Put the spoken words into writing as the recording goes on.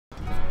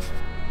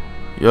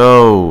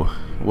Yo,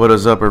 what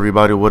is up,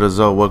 everybody? What is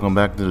up? Welcome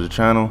back to the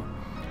channel.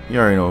 You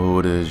already know who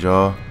it is,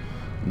 y'all.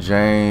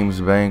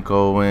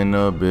 JamesBanco in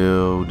the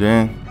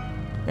building.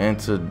 And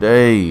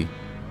today,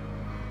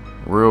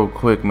 real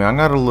quick, man, I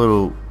got a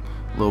little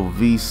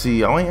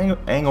VC. I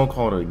ain't gonna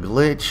call it a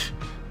glitch,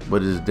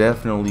 but it's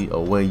definitely a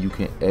way you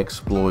can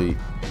exploit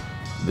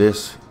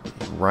this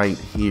right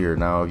here.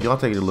 Now, if y'all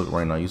take a look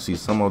right now, you see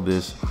some of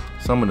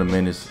the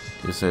minutes,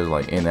 it says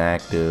like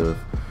inactive,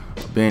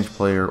 bench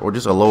player, or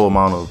just a low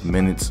amount of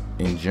minutes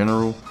in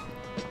general.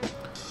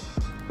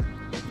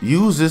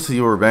 Use this to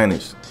your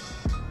advantage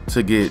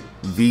to get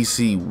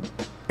VC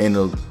in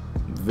a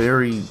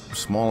very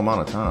small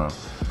amount of time.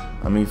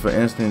 I mean, for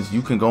instance,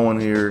 you can go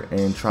in here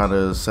and try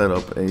to set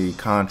up a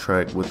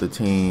contract with the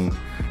team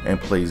and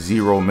play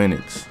 0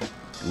 minutes.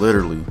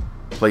 Literally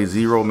play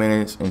 0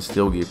 minutes and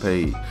still get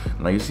paid.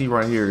 Now you see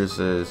right here, it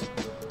says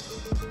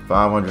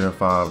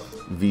 505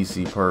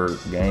 VC per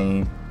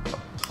game.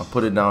 I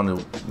put it down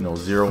to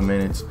 0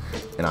 minutes,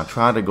 and I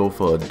tried to go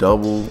for a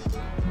double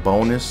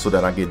bonus so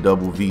that I get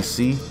double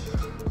VC.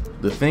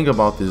 The thing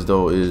about this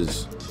though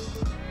is,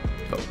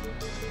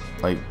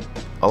 like,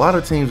 a lot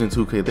of teams in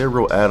 2K, they're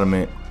real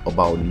adamant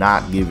about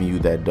not giving you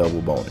that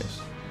double bonus.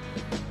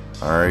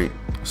 Alright,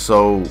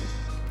 so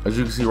as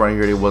you can see right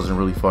here, they wasn't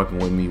really fucking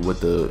with me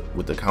with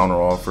the counter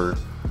offer.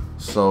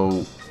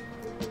 So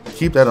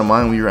keep that in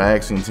mind when you're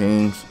asking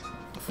teams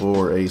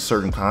for a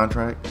certain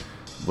contract,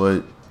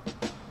 but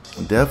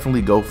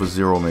definitely go for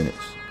 0 minutes.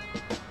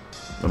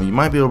 I mean, you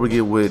might be able to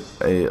get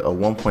with a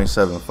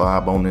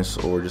 1.75 bonus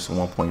or just a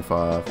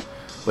 1.5,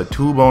 but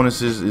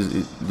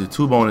the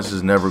two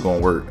bonuses never gonna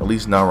work, at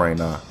least not right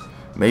now.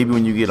 Maybe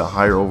when you get a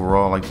higher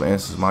overall, like for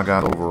instance, my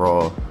guy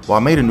overall, well,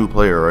 I made a new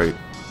player, right?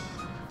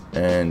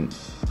 And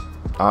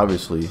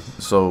obviously,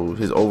 so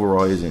his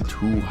overall isn't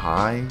too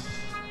high,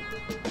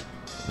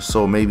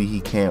 so maybe he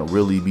can't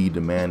really be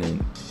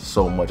demanding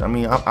so much. I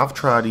mean, I've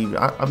tried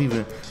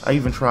I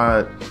even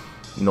tried,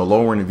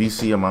 lowering the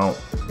VC amount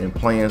and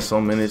playing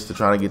some minutes to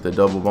try to get the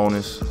double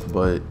bonus,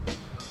 but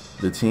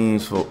the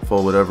teams for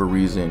whatever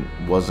reason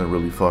wasn't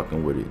really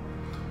fucking with it.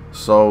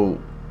 So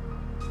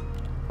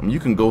I mean, you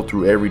can go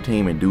through every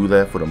team and do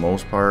that for the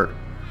most part.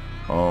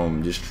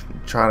 Just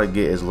try to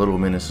get as little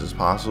minutes as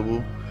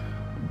possible,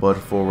 but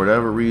for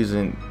whatever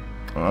reason,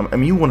 I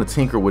mean, you want to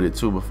tinker with it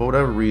too, but for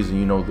whatever reason,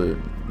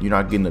 you're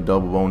not getting the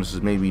double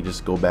bonuses, maybe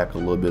just go back a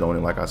little bit on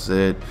it. Like I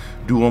said,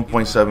 do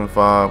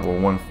 1.75 or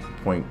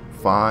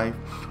 1.5,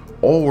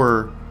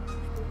 or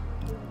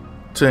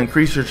to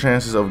increase your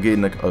chances of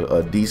getting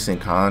a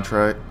decent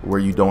contract where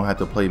you don't have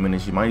to play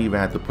minutes, you might even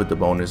have to put the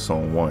bonus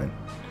on 1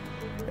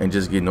 and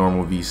just get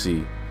normal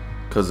VC.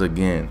 Because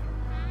again,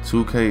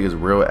 2K is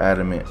real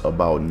adamant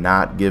about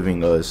not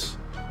getting us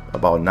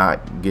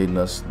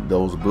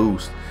those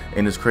boosts.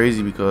 And it's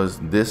crazy because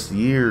this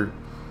year,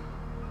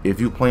 if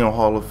you play on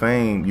Hall of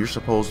Fame, you're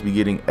supposed to be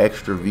getting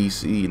extra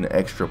VC and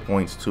extra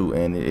points too,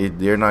 and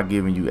they're not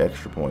giving you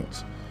extra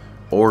points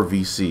or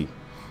VC.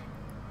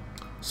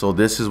 So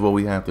this is what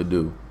we have to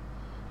do.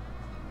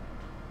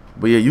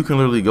 But yeah, you can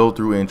literally go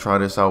through and try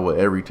this out with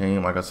every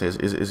team. Like I said,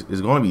 it's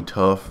going to be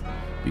tough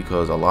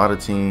because a lot of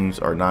teams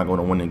are not going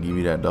to want to give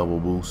you that double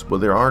boost, but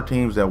there are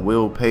teams that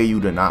will pay you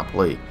to not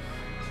play.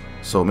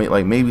 So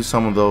like maybe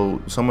some of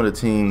the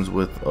teams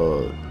with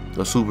a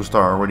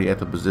superstar already at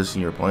the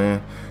position you're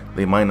playing,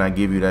 they might not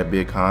give you that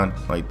big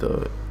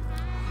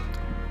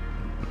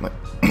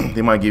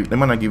they might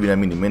not give you that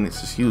many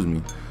minutes, excuse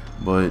me,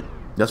 but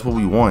that's what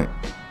we want.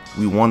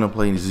 We want to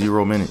play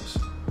 0 minutes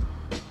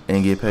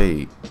and get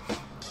paid.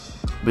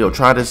 But yo,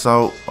 try this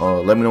out.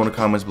 Let me know in the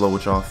comments below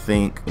what y'all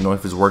think.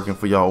 If it's working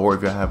for y'all, or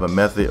if y'all have a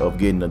method of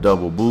getting a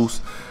double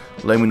boost.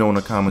 Let me know in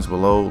the comments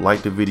below.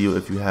 Like the video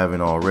if you haven't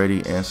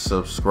already, and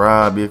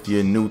subscribe if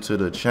you're new to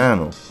the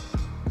channel.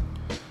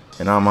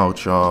 And I'm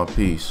out, y'all.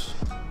 Peace.